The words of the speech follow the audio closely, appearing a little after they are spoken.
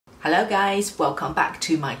Hello guys, welcome back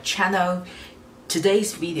to my channel.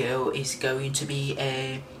 Today's video is going to be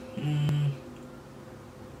a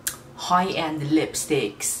high-end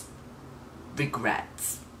lipsticks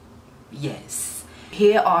regrets. Yes,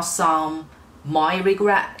 here are some my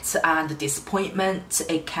regrets and disappointment.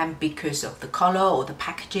 It can be because of the color or the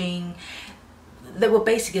packaging. There were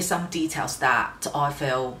basically some details that I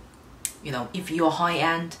feel, you know, if you're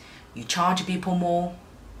high-end, you charge people more.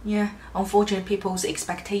 Yeah, unfortunately people's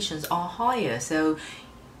expectations are higher, so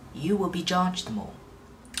you will be judged more.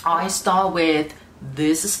 I start with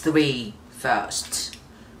these three first.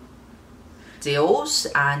 Dior's,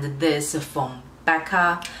 and this from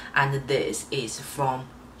Becca, and this is from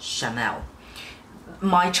Chanel.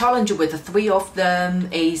 My challenge with the three of them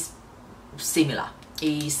is similar,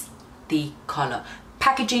 is the color.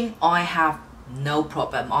 Packaging, I have no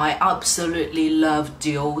problem. I absolutely love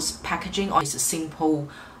Dior's packaging. It's simple,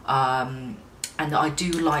 and I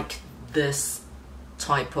do like this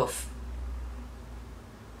type of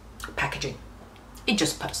packaging. It's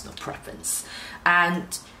just personal preference.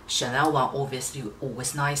 And Chanel one, obviously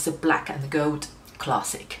always nice, black and gold,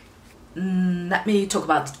 classic. Let me talk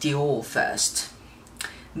about Dior first.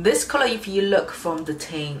 This color, if you look from the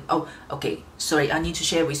Tang, oh okay, sorry, I need to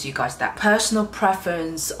share with you guys that personal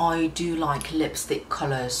preference, I do like lipstick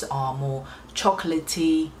colors are more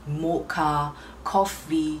chocolatey, mocha,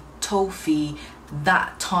 coffee, toffee,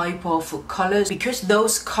 that type of colors, because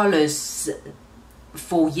those colors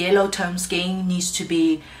for yellow tone skin needs to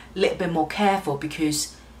be a little bit more careful,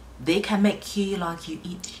 because they can make you like you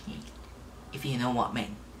eat, if you know what I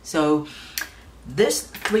mean. So these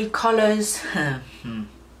three colors,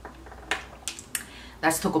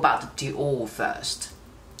 let's talk about the Dior first.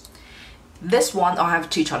 This one, I have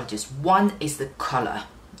two challenges. One is the color.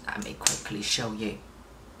 Let me quickly show you.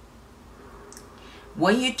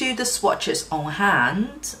 When you do the swatches on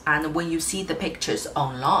hand and when you see the pictures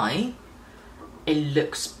online, it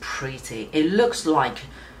looks pretty. It looks like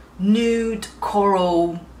nude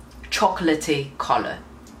coral chocolatey color,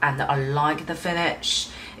 and I like the finish.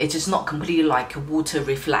 It is not completely like a water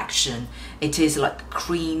reflection. It is like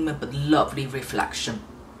cream but lovely reflection.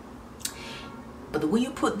 But when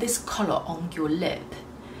you put this color on your lip,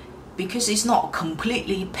 because it's not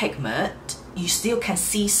completely pigment, you still can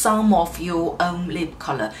see some of your own lip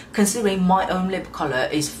color, considering my own lip color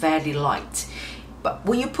is fairly light. But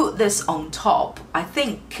when you put this on top, I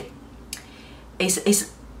think it's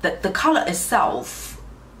the color itself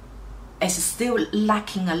is still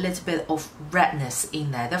lacking a little bit of redness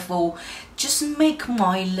in there. Therefore, just make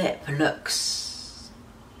my lip look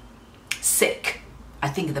sick. I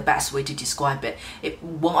think the best way to describe it.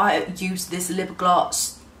 When I use this lip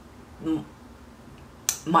gloss,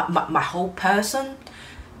 my whole person,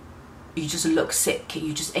 you just look sick.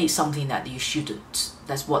 You just ate something that you shouldn't.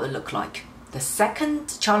 That's what it look like. The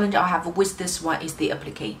second challenge I have with this one is the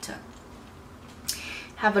applicator.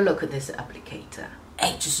 Have a look at this applicator.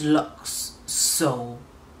 It just looks so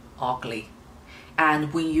ugly,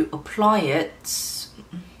 and when you apply it,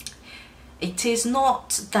 it is not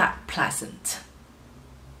that pleasant.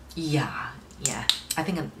 Yeah, I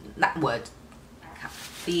think that word.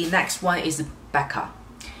 The next one is Becca.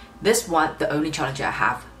 This one, the only challenge I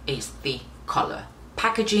have is the color.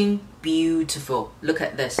 Packaging, beautiful. Look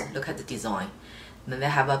at this, look at the design. Then they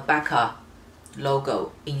have a Becca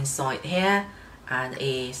logo inside here, and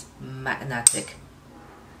is magnetic.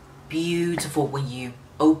 Beautiful when you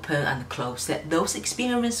open and close it. Those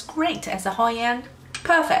experience great as a high-end,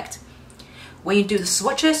 perfect. When you do the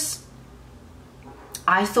swatches,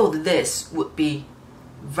 I thought this would be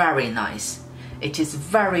very nice. It is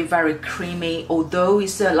very, very creamy, although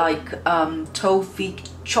it's like toffee,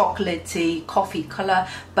 chocolatey, coffee color,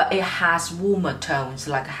 but it has warmer tones,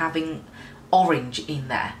 like having orange in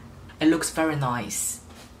there. It looks very nice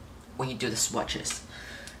when you do the swatches.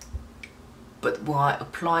 But when I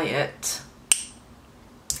apply it,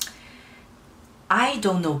 I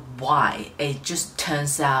don't know why, it just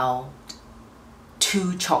turns out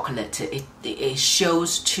too chocolatey. It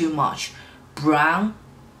shows too much brown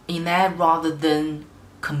in there rather than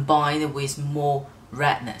combined with more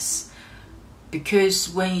redness. Because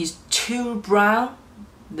when it's too brown,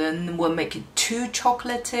 then we'll make it too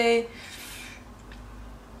chocolatey.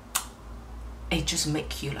 It just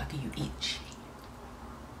makes you like you eat.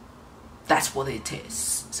 That's what it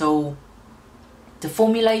is. So the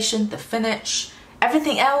formulation, the finish,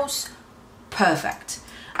 everything else, perfect.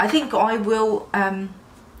 I think I will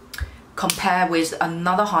compare with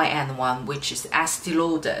another high-end one, which is Estée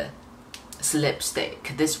Lauder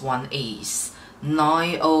lipstick. This one is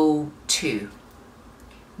 902.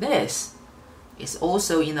 This is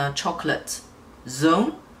also in a chocolate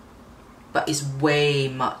zone, but it's way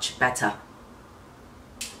much better.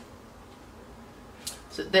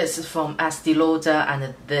 So this is from Estée Lauder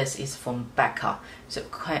and this is from Becca. So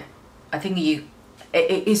I think it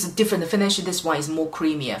is a different finish. This one is more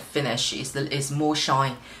creamier finish. It's more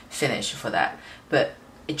shine finish for that. But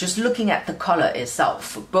just looking at the color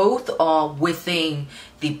itself, both are within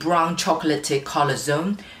the brown chocolatey color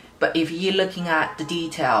zone. But if you're looking at the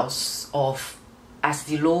details of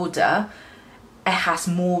Estée Lauder, it has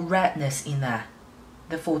more redness in there.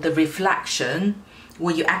 Therefore, the reflection,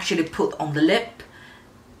 when you actually put on the lip,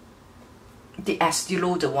 the Estée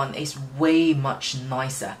Lauder one is way much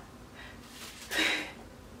nicer.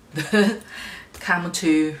 Come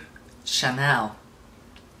to Chanel.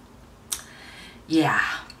 Yeah.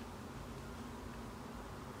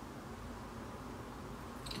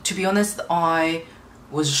 To be honest, I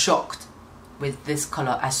was shocked with this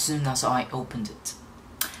color as soon as I opened it.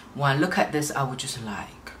 When I look at this, I would just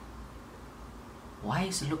like, why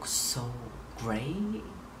does it look so grey?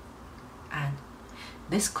 And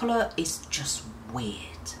this color is just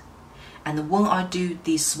weird. And when I do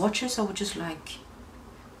these swatches, I would just like,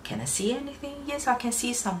 can I see anything? Yes, I can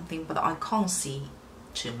see something, but I can't see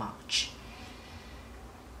too much.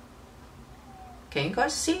 Can you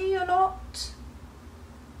guys see a lot?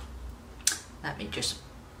 Let me just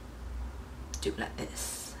do like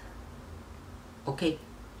this. Okay.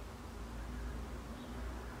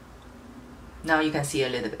 Now you can see a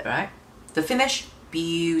little bit, right? The finish,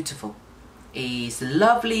 beautiful. It's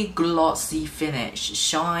lovely glossy finish,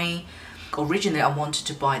 shine. Originally I wanted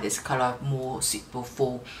to buy this color more suitable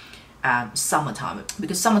for summertime,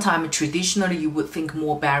 because summertime traditionally you would think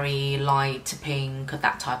more berry, light pink,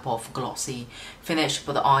 that type of glossy finish,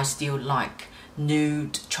 but I still like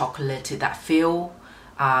nude chocolatey that feel,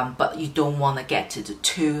 but you don't want to get it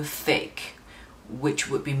too thick, which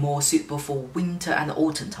would be more suitable for winter and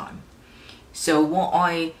autumn time. So when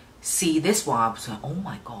I see this one, I was like, oh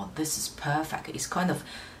my god, this is perfect. It's kind of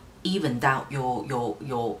evened out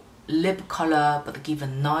your lip color, but give a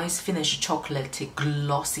nice finish chocolatey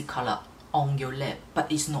glossy color on your lip, but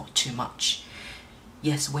it's not too much.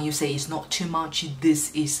 Yes, when you say it's not too much,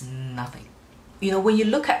 this is nothing. You know, when you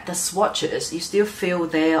look at the swatches, you still feel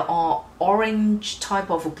there are orange type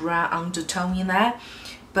of brown undertone in there,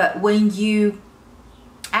 but when you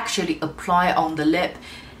actually apply on the lip,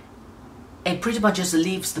 it pretty much just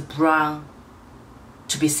leaves the brown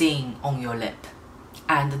to be seen on your lip.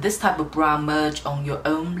 And this type of brown merge on your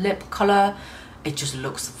own lip color, it just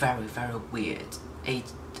looks very, very weird.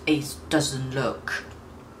 It doesn't look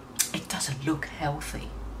healthy,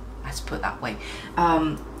 let's put it that way.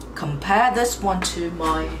 Compare this one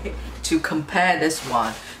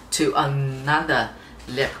to another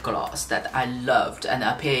lip gloss that I loved and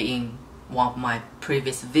appeared in one of my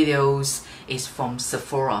previous videos, is from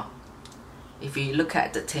Sephora. If you look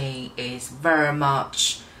at the Tang, it's very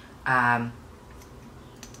much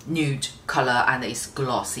nude color and it's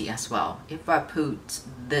glossy as well. If I put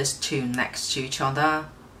these two next to each other,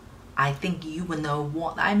 I think you will know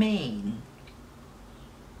what I mean.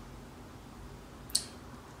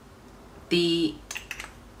 The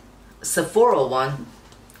Sephora one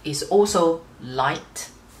is also light.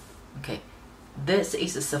 Okay, this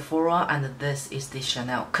is the Sephora and this is the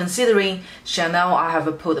Chanel. Considering Chanel, I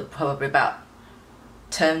have put probably about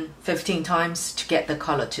 10-15 times to get the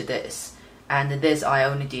color to this, and this I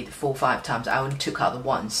only did 4-5 times. I only took out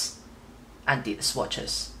once and did the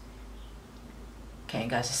swatches. Can you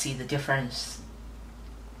guys see the difference?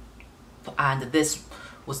 And this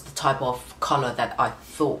was the type of color that I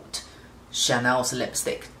thought Chanel's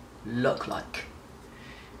lipstick looked like.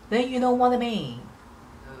 Then you know what I mean.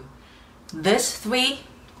 This three,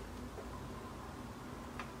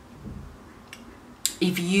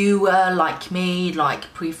 if you like me,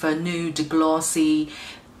 like prefer nude glossy,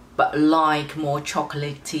 but like more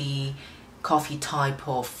chocolatey, coffee type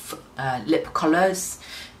of lip colors,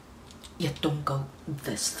 yeah, don't go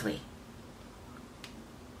this three.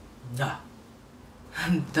 No.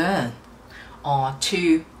 And then are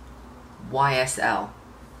two YSL.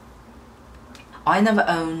 I never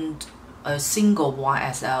owned a single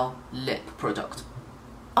YSL lip product.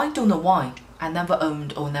 I don't know why. I never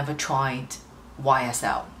owned or never tried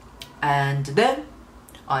YSL, and then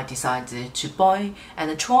I decided to buy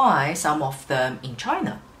and try some of them in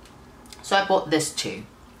China. So I bought this too.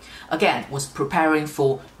 Again, was preparing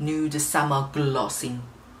for nude summer glossing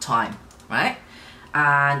time, right?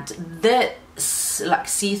 And this like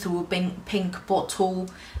see-through pink bottle,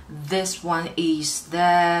 this one is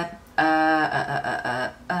the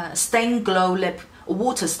Stain Glow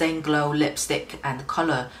water stain glow lipstick and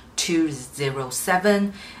color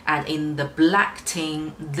 207, and in the black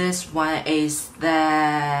tint, this one is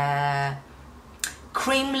the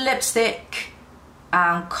cream lipstick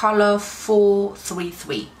and color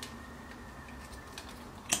 433.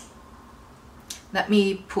 Let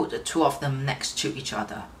me put the two of them next to each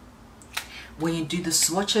other. When you do the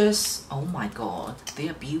swatches, oh my god, they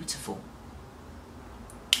are beautiful.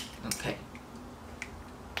 Okay,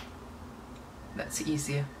 that's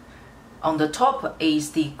easier. On the top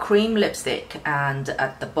is the cream lipstick, and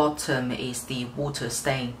at the bottom is the water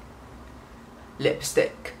stain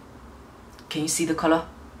lipstick. Can you see the color?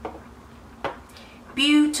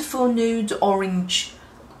 Beautiful nude orange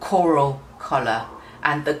coral color,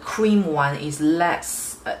 and the cream one is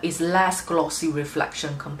less glossy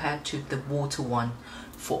reflection compared to the water one,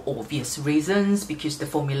 for obvious reasons, because the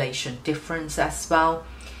formulation difference as well.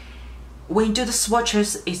 When you do the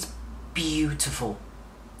swatches, it's beautiful.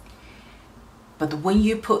 But when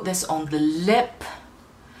you put this on the lip,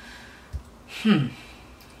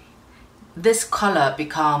 this color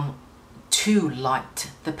become too light.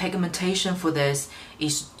 The pigmentation for this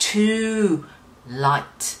is too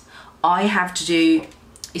light. I have to do,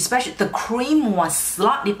 especially the cream one,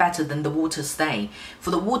 slightly better than the water stain. For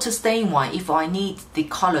the water stain one, if I need the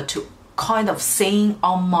color to kind of sing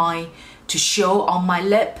on my, to show on my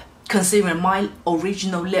lip, considering my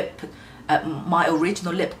original lip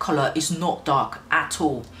color is not dark at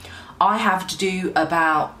all, I have to do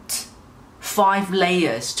about 5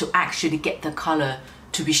 layers to actually get the color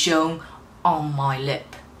to be shown on my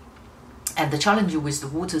lip. And the challenge with the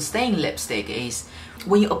water stain lipstick is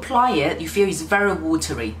when you apply it, you feel it's very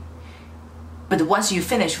watery, but once you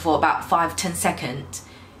finish for about 5-10 seconds,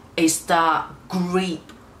 it start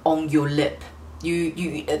grip on your lip.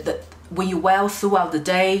 When you wear throughout the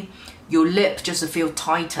day, your lip just feel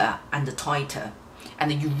tighter and tighter,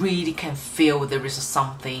 and you really can feel there is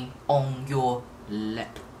something on your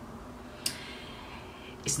lip.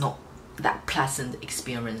 It's not that pleasant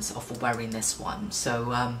experience of wearing this one.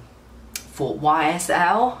 So for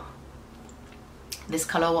YSL, this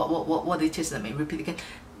color, what it is, let me repeat again,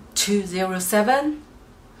 207.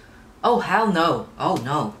 Oh hell no, oh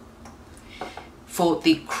no. For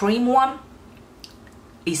the cream one,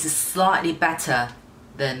 it's slightly better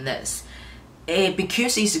than this.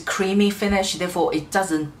 Because it's a creamy finish, therefore it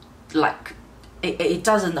doesn't it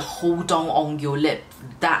doesn't hold on your lip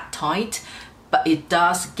that tight, but it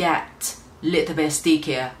does get a little bit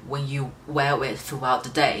stickier when you wear it throughout the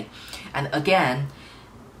day. And again,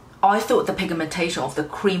 I thought the pigmentation of the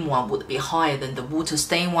cream one would be higher than the water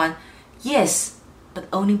stain one. Yes, but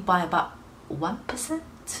only by about 1%.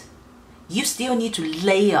 You still need to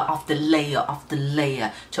layer after layer after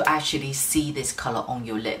layer to actually see this color on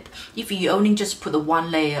your lip. If you only just put the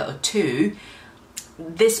 1 layer or 2,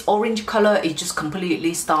 this orange color, it just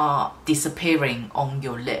completely start disappearing on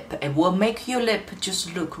your lip. It will make your lip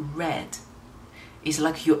just look red. It's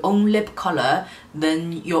like your own lip color,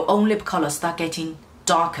 then your own lip color start getting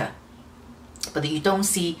darker. But you don't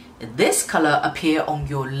see this color appear on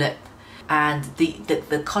your lip, and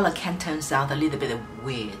the color can turn out a little bit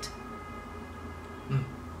weird.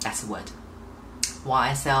 That's the word.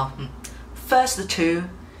 YSL. First 2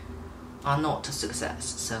 are not a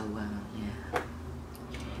success, so yeah.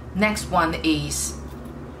 Next one is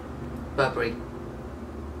Burberry.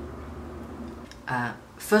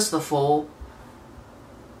 First of all,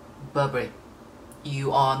 Burberry,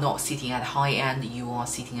 you are not sitting at high end, you are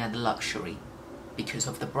sitting at luxury because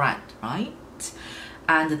of the brand, right?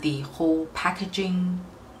 And the whole packaging,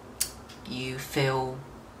 you feel,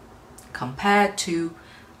 compared to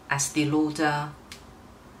Estée Lauder,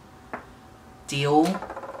 Dior,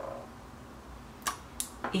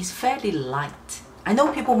 is fairly light. I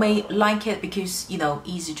know people may like it because, you know,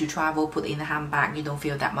 easy to travel, put in a handbag, you don't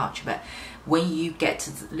feel that much, but when you get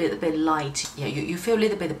a little bit light, yeah, you feel a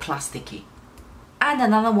little bit plasticky. And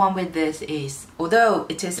another one with this is, although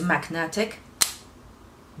it is magnetic,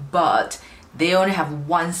 but they only have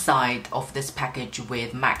one side of this package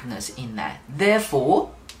with magnets in there.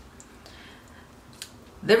 Therefore,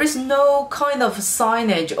 there is no kind of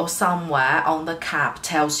signage or somewhere on the cap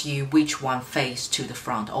tells you which one face to the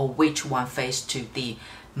front or which one face to the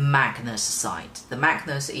magnet side. The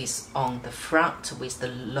magnet is on the front with the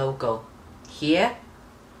logo here.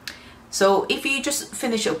 So if you just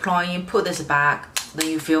finish applying, put this back, then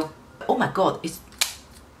you feel, oh my god, it's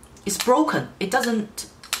broken. It doesn't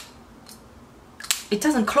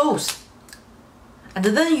close. And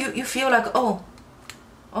then you feel like, oh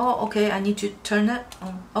okay, I need to turn it.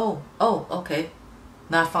 Oh okay,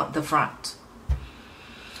 now I found the front.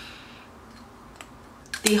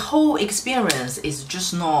 The whole experience is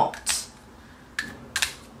just not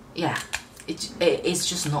yeah, it's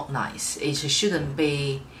just not nice. It shouldn't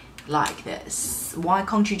be like this. Why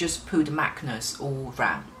can't you just put magnets all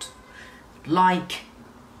round, like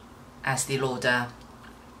Estée Lauder,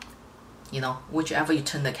 you know, whichever you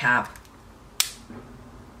turn the cap,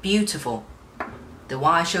 beautiful. The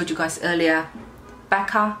one I showed you guys earlier,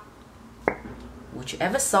 Becca,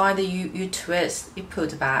 whichever side you twist, you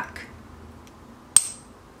put back,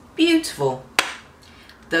 beautiful.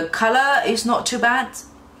 The color is not too bad.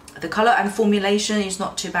 The color and formulation is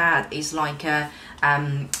not too bad. It's like a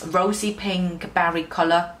rosy pink berry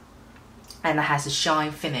color, and it has a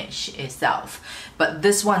shine finish itself. But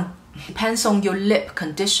this one depends on your lip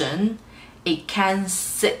condition. It can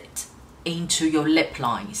sit into your lip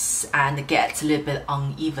lines and get a little bit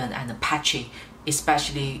uneven and patchy,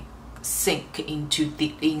 especially sink into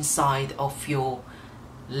the inside of your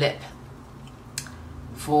lip.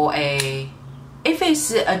 If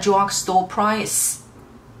it's a drugstore price,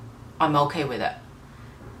 I'm okay with it.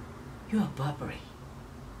 You're Burberry.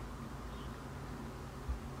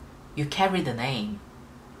 You carry the name.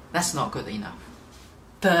 That's not good enough.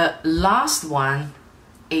 The last one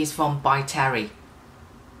is from By Terry.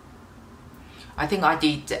 I think I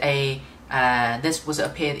did a, this was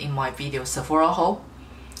appeared in my video Sephora haul.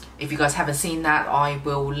 If you guys haven't seen that, I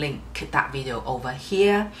will link that video over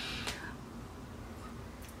here.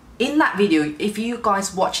 In that video, if you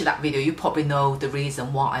guys watch that video, you probably know the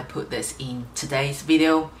reason why I put this in today's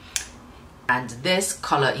video. And this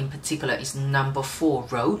color in particular is number 4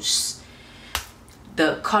 Rose.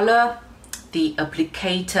 The color, the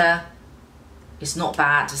applicator is not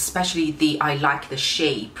bad, especially I like the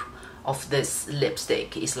shape of this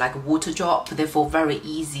lipstick. It's like a water drop, therefore very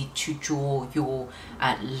easy to draw your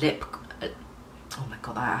lip. Oh my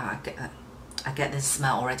god, I get this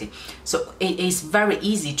smell already. So it is very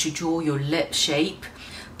easy to draw your lip shape.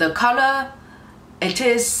 The color, it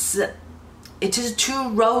is too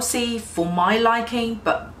rosy for my liking,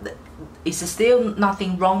 but it's still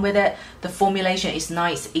nothing wrong with it. The formulation is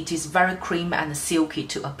nice. It is very creamy and silky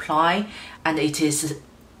to apply, and it is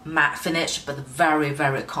matte finish, but very,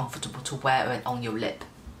 very comfortable to wear it on your lip.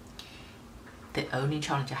 The only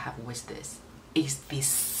challenge I have with this is the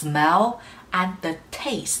smell and the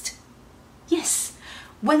taste. Yes,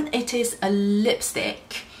 when it is a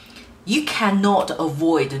lipstick, you cannot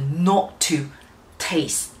avoid not to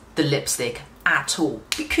taste the lipstick at all,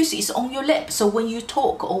 because it's on your lip. So when you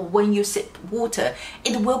talk or when you sip water,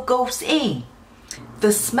 it will go in.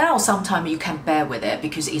 The smell, sometimes you can bear with it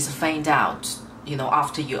because it's faint out, you know,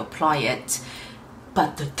 after you apply it.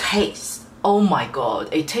 But the taste, oh my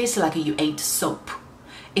god, it tastes like you ate soap.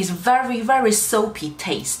 It's very, very soapy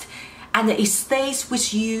taste, and it stays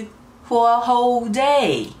with you for a whole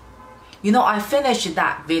day. You know, I finished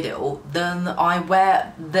that video, then I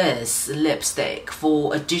wear this lipstick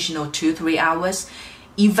for additional 2-3 hours.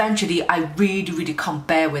 Eventually, I really can't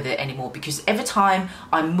bear with it anymore, because every time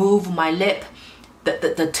I move my lip,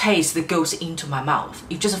 the taste that goes into my mouth,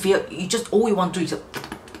 you just feel, all you want to do is,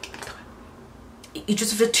 you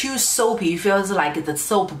just feel too soapy. It feels like the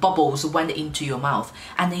soap bubbles went into your mouth,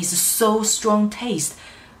 and it's so strong taste,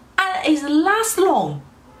 and it lasts long.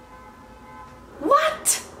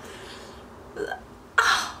 What?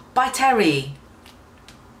 By Terry.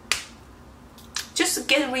 Just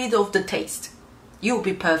get rid of the taste. You'll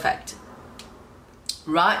be perfect.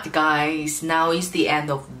 Right guys, now is the end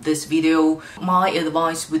of this video. My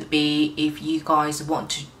advice would be, if you guys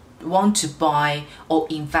want to buy or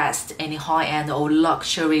invest any high-end or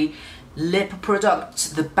luxury lip products,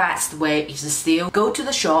 the best way is still go to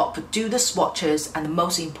the shop, do the swatches, and the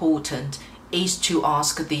most important is to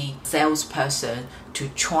ask the salesperson to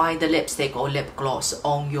try the lipstick or lip gloss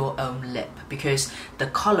on your own lip, because the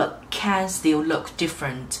color can still look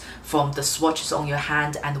different from the swatches on your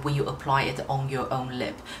hand and when you apply it on your own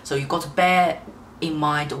lip. So you got to bear in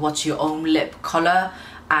mind what's your own lip color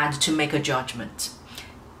and to make a judgment.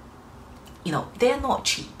 You know, they're not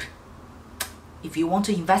cheap. If you want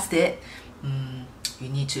to invest it, you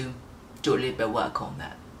need to do a little bit of work on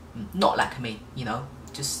that. Not like me, you know,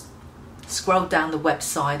 just scroll down the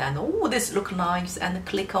website and oh, this looks nice, and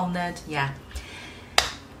click on it. Yeah,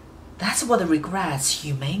 that's what the regrets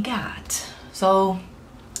you may get. So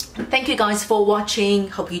thank you guys for watching.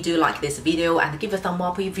 Hope you do like this video, and give a thumb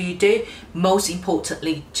up if you do. Most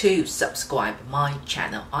importantly, to subscribe my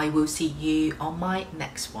channel. I will see you on my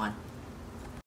next one.